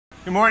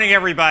Good morning,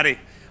 everybody.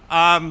 When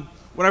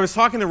I was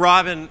talking to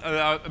Robin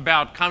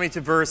about coming to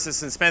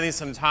Versus and spending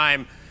some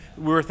time,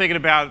 we were thinking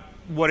about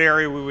what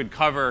area we would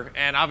cover.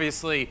 And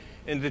obviously,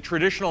 in the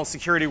traditional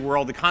security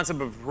world, the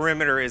concept of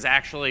perimeter is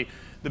actually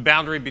the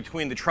boundary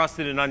between the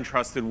trusted and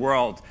untrusted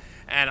world.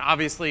 And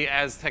obviously,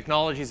 as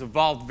technologies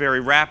evolved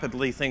very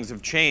rapidly, things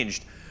have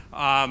changed.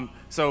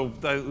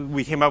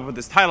 We came up with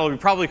this title. We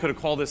probably could have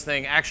called this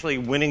thing actually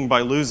Winning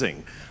by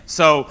Losing.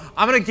 So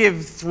I'm going to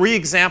give 3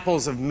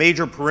 examples of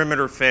major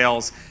perimeter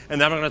fails, and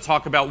then I'm going to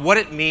talk about what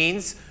it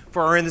means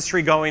for our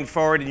industry going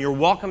forward. And you're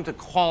welcome to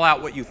call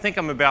out what you think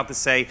I'm about to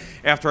say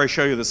after I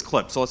show you this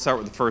clip. So let's start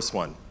with the first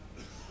one.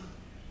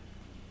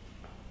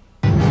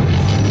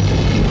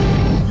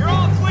 You're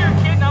all clear,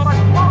 kid. Now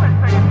let's blow this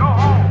thing and go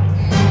home.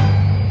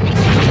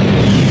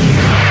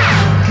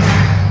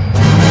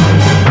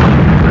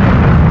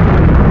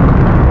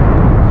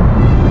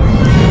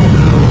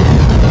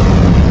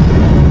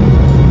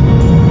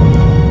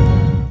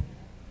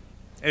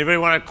 Anybody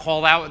want to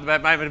call out what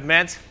that might have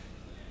meant?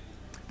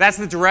 That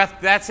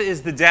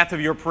is the death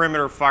of your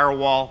perimeter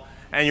firewall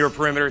and your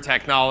perimeter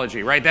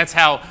technology, right? That's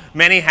how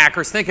many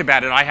hackers think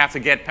about it. I have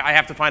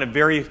to find a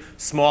very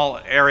small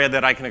area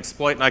that I can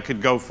exploit, and I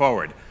could go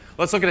forward.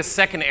 Let's look at a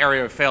second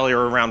area of failure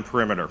around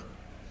perimeter.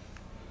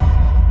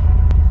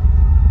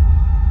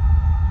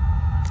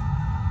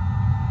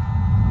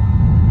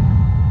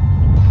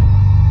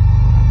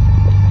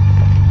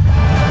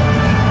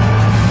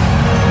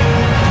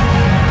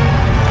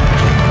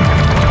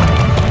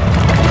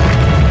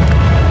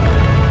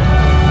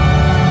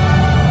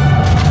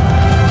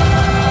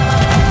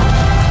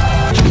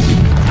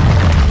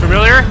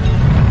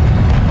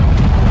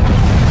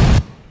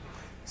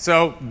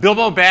 So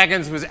Bilbo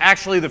Baggins was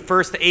actually the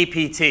first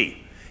APT.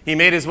 He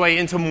made his way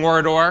into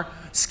Mordor,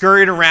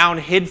 scurried around,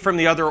 hid from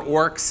the other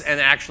orcs, and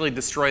actually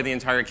destroyed the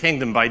entire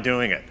kingdom by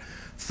doing it.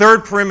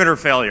 Third perimeter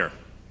failure.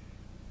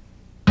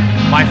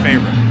 My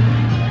favorite.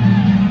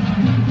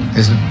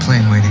 There's a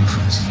plane waiting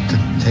for us to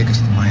take us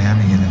to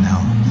Miami in an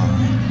hour.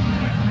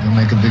 We'll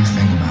make a big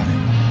thing about it.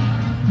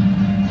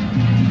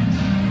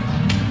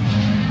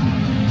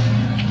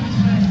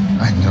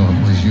 I know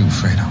it was you,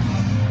 Fredo.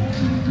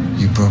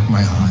 You broke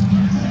my heart.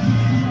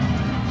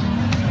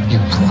 You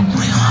broke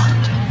my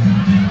heart.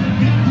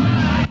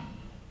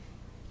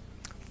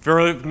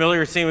 Very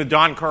familiar scene with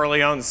Don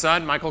Corleone's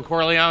son, Michael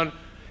Corleone,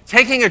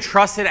 taking a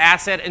trusted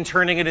asset and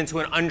turning it into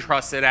an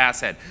untrusted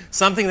asset.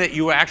 Something that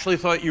you actually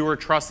thought you were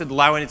trusted,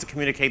 allowing it to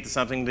communicate to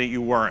something that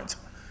you weren't.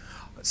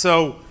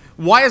 So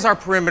why is our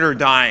perimeter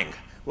dying?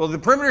 Well, the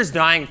perimeter is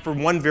dying for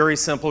one very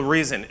simple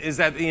reason, is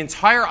that the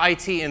entire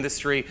IT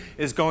industry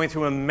is going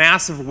through a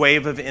massive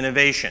wave of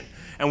innovation.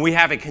 And we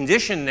have a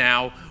condition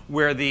now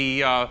where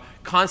the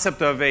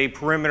concept of a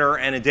perimeter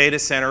and a data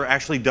center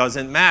actually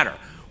doesn't matter.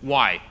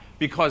 Why?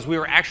 Because we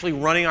are actually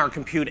running our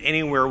compute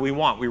anywhere we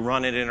want. We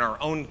run it in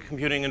our own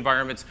computing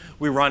environments.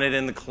 We run it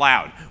in the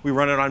cloud. We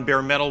run it on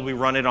bare metal. We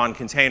run it on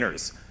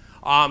containers.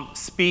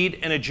 Speed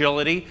and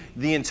agility,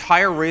 the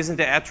entire raison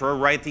d'etre,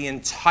 right? The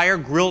entire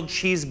grilled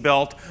cheese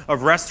belt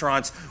of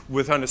restaurants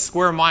within a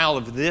square mile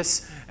of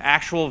this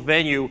actual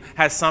venue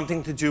has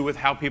something to do with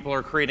how people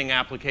are creating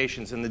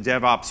applications in the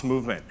DevOps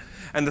movement.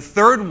 And the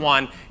third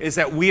one is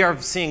that we are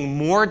seeing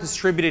more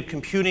distributed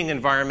computing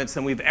environments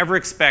than we've ever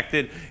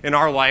expected in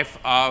our life.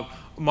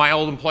 My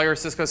old employer,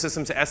 Cisco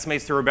Systems,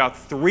 estimates there are about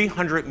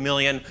 300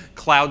 million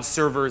cloud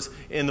servers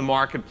in the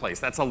marketplace.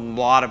 That's a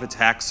lot of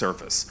attack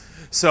surface.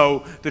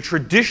 So the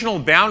traditional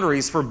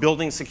boundaries for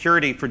building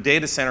security for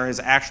data center has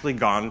actually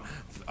gone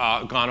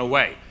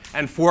away.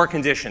 And 4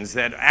 conditions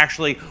that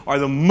actually are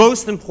the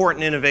most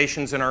important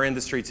innovations in our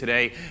industry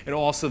today, and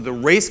also the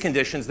race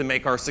conditions that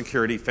make our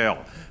security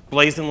fail.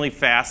 Blazingly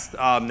fast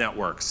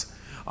networks.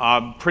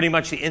 Pretty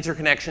much the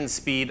interconnection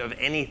speed of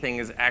anything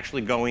is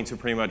actually going to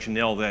pretty much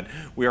nil, that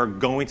we are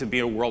going to be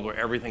a world where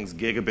everything's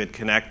gigabit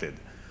connected.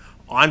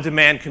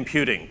 On-demand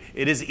computing.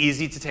 It is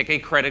easy to take a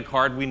credit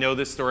card, we know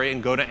this story,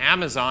 and go to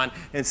Amazon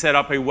and set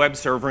up a web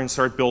server and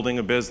start building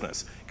a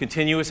business.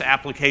 Continuous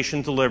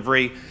application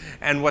delivery.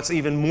 And what's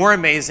even more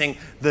amazing,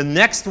 the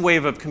next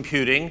wave of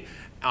computing,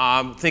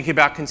 think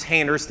about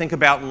containers, think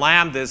about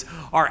lambdas,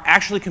 are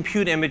actually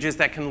compute images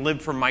that can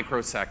live for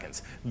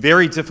microseconds.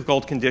 Very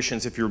difficult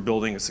conditions if you're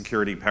building a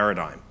security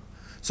paradigm.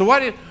 So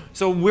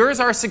where's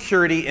our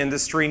security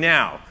industry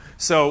now?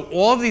 So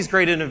all of these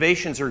great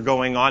innovations are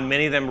going on,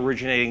 many of them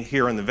originating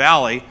here in the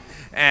Valley.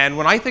 And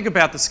when I think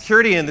about the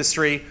security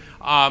industry,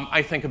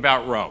 I think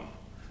about Rome.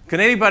 Can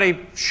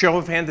anybody, show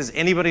of hand, does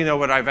anybody know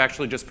what I've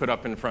actually just put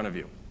up in front of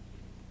you?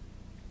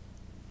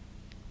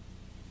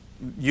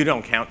 You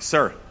don't count,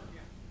 sir.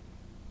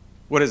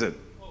 What is it?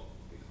 Oh,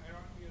 the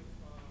hierarchy of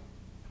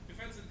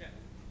defense and depth.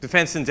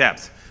 Defense and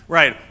depth,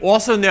 right.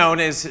 Also known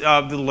as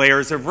the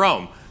layers of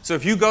Rome. So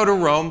if you go to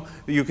Rome,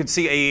 you can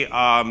see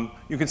an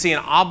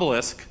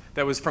obelisk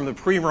that was from the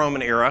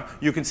pre-Roman era.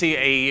 You can see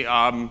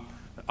a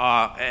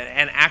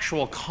an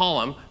actual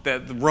column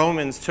that the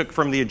Romans took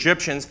from the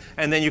Egyptians,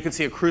 and then you can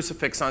see a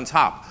crucifix on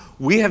top.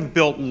 We have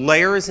built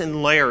layers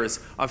and layers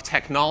of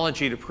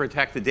technology to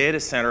protect the data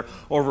center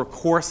over a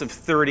course of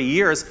 30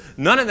 years.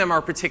 None of them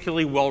are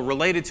particularly well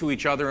related to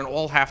each other and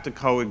all have to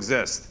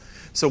coexist.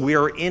 So we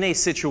are in a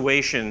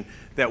situation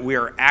that we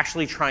are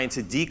actually trying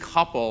to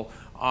decouple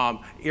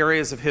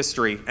areas of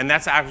history, and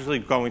that's actually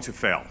going to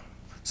fail.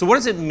 So what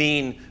does it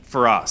mean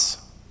for us?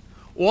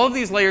 All of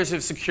these layers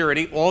of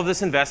security, all of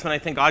this investment, I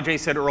think Ajay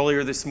said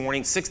earlier this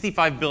morning,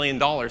 $65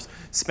 billion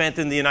spent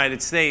in the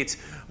United States.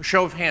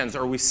 Show of hands,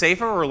 are we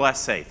safer or less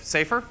safe?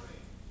 Safer?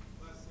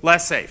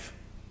 Less safe.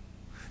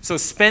 So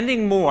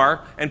spending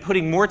more and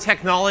putting more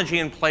technology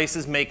in place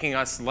is making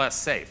us less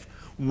safe.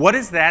 What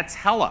does that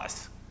tell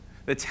us?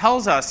 That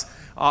tells us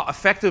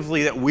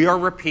effectively that we are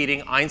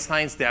repeating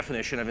Einstein's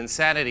definition of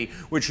insanity,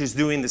 which is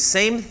doing the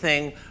same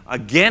thing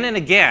again and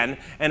again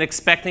and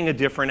expecting a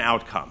different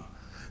outcome.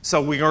 So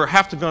we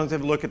have to go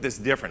and look at this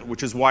different,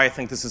 which is why I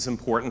think this is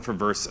important for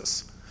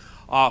Versus.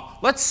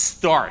 Let's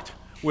start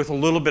with a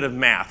little bit of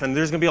math. And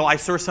there's going to be, I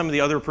saw some of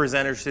the other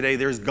presenters today,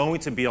 there's going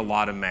to be a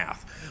lot of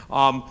math.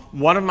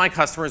 One of my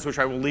customers, which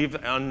I will leave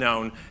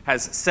unknown,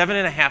 has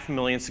 7.5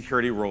 million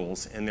security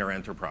roles in their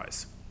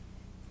enterprise.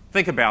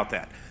 Think about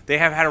that. They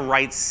have had to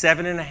write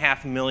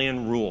 7.5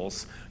 million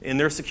rules in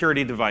their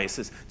security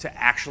devices to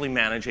actually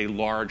manage a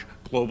large,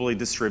 globally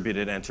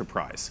distributed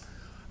enterprise.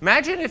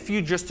 Imagine if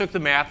you just took the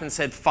math and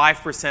said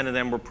 5% of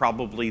them were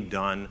probably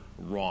done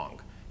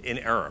wrong, in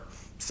error.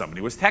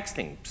 Somebody was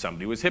texting,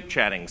 somebody was hip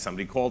chatting,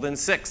 somebody called in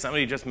sick,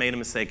 somebody just made a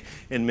mistake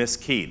and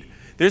miskeyed.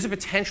 There's a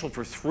potential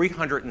for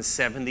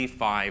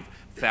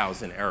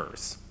 375,000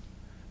 errors.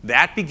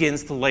 That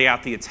begins to lay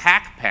out the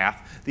attack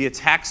path, the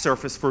attack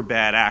surface for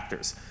bad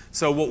actors.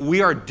 So what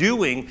we are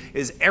doing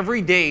is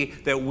every day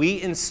that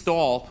we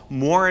install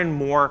more and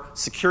more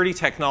security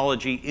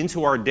technology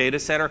into our data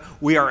center,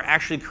 we are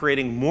actually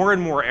creating more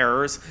and more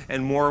errors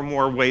and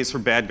more ways for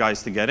bad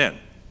guys to get in.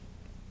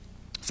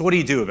 So what do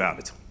you do about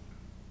it?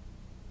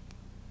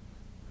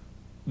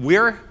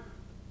 We're,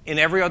 in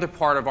every other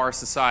part of our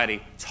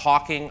society,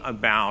 talking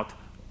about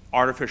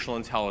artificial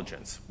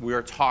intelligence. We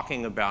are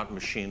talking about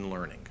machine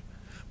learning.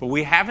 But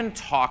we haven't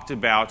talked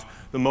about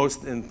the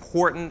most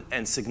important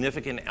and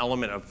significant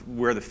element of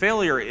where the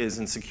failure is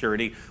in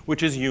security,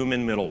 which is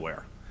human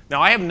middleware. Now,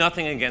 I have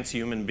nothing against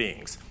human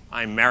beings.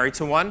 I'm married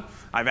to one.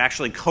 I've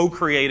actually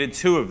co-created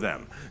 2 of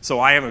them. So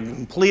I am a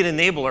complete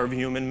enabler of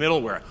human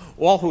middleware,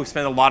 all who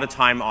spend a lot of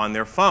time on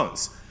their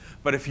phones.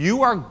 But if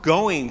you are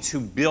going to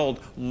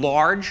build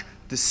large,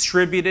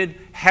 distributed,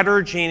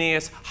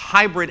 heterogeneous,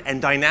 hybrid,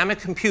 and dynamic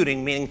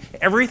computing, meaning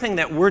everything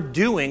that we're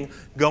doing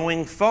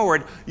going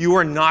forward, you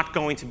are not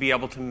going to be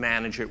able to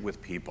manage it with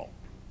people.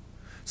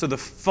 So the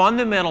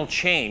fundamental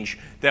change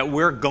that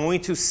we're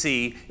going to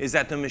see is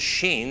that the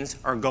machines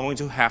are going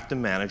to have to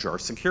manage our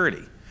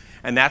security.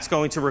 And that's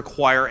going to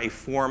require a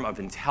form of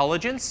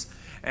intelligence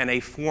and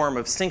a form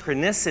of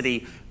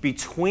synchronicity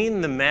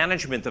between the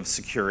management of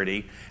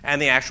security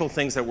and the actual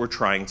things that we're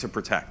trying to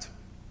protect.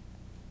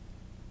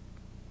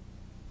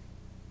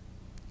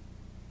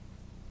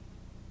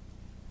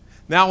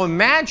 Now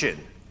imagine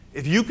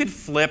if you could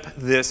flip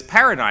this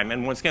paradigm,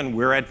 and once again,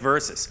 we're at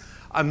Versus.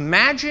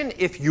 Imagine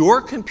if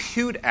your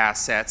compute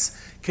assets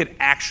could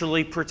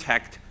actually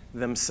protect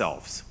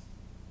themselves.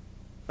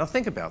 Now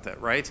think about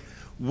that, right?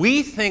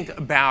 We think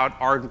about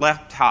our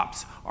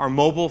laptops, our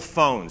mobile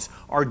phones,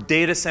 our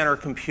data center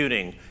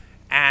computing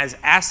as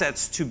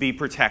assets to be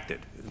protected.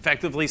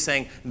 Effectively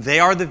saying they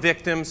are the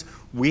victims,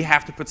 we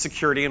have to put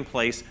security in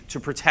place to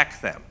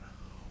protect them.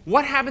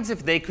 What happens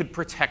if they could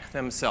protect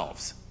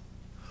themselves?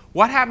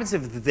 What happens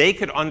if they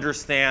could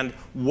understand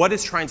what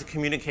is trying to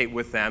communicate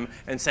with them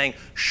and saying,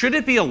 should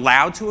it be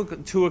allowed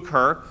to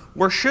occur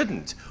or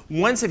shouldn't?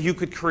 Once if you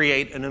could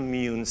create an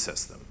immune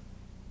system.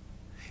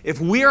 If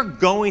we are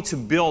going to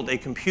build a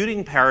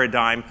computing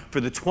paradigm for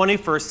the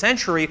 21st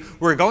century,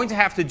 we're going to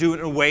have to do it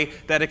in a way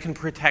that it can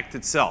protect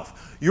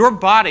itself. Your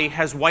body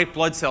has white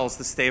blood cells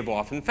to stave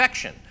off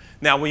infection.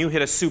 Now, when you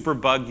hit a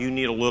superbug, you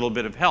need a little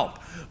bit of help.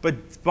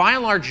 But by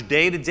and large,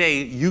 day to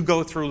day, you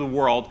go through the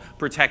world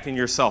protecting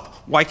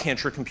yourself. Why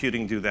can't your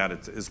computing do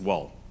that as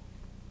well?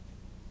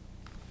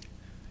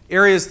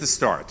 Areas to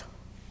start.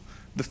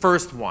 The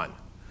first one,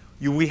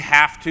 we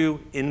have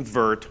to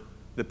invert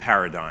the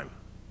paradigm.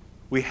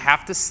 We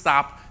have to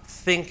stop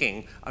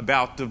thinking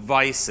about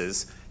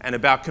devices and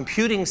about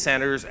computing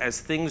centers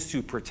as things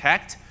to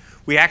protect.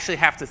 We actually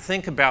have to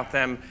think about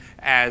them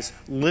as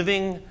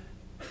living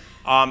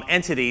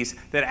entities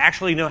that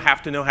actually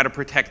have to know how to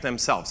protect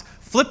themselves.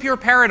 Flip your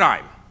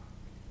paradigm.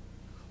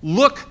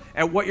 Look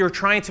at what you're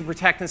trying to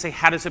protect and say,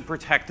 how does it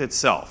protect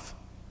itself?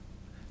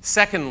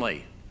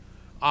 Secondly,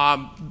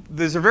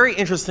 there's a very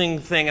interesting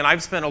thing, and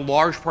I've spent a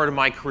large part of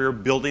my career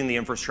building the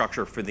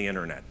infrastructure for the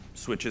internet,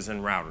 switches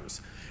and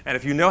routers. And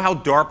if you know how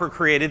DARPA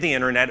created the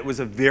internet, it was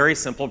a very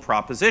simple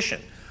proposition.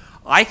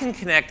 I can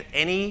connect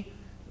any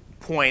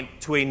point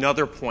to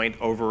another point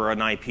over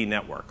an IP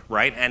network,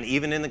 right? And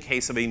even in the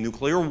case of a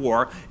nuclear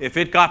war, if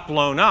it got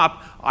blown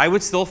up, I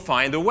would still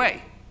find a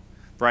way,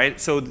 right?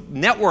 So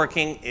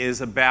networking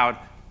is about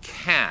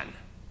can.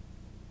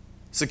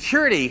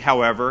 Security,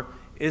 however,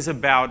 is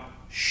about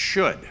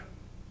should.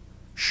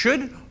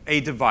 Should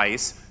a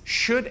device,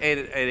 should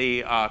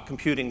a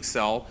computing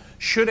cell,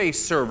 should a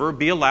server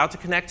be allowed to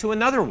connect to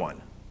another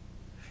one?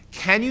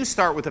 Can you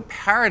start with a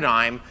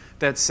paradigm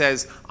that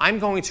says, I'm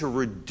going to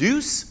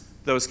reduce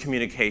those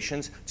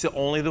communications to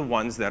only the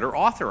ones that are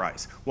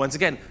authorized? Once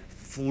again,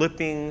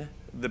 flipping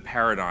the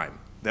paradigm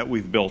that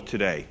we've built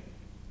today.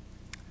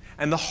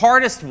 And the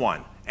hardest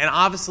one, and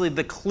obviously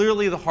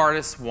clearly the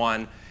hardest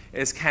one,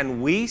 is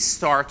can we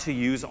start to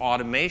use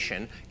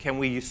automation? Can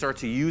we start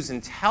to use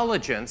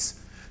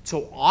intelligence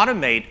to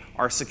automate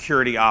our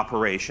security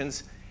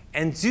operations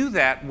and do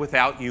that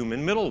without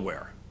human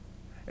middleware?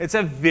 It's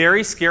a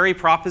very scary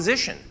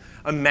proposition.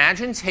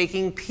 Imagine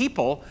taking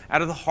people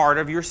out of the heart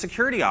of your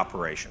security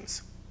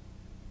operations.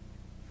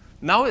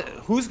 Now,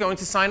 who's going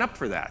to sign up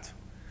for that?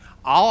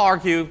 I'll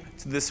argue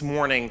this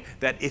morning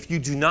that if you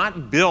do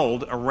not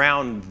build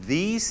around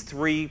these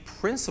three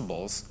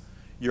principles,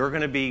 you're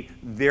going to be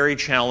very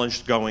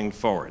challenged going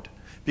forward.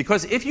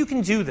 Because if you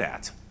can do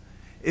that,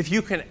 if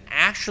you can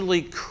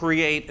actually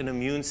create an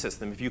immune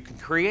system, if you can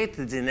create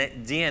the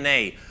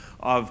DNA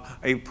of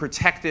a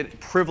protected,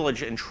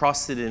 privileged, and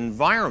trusted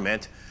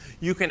environment,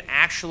 you can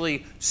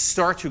actually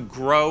start to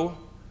grow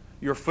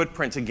your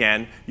footprint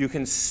again. You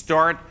can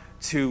start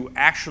to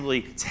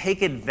actually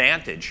take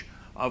advantage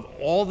of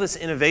all this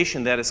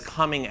innovation that is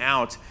coming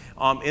out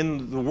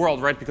in the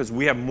world, right? Because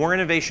we have more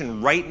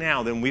innovation right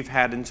now than we've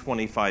had in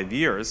 25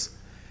 years.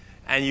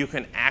 And you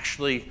can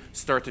actually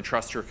start to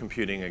trust your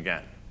computing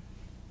again.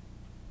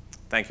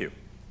 Thank you.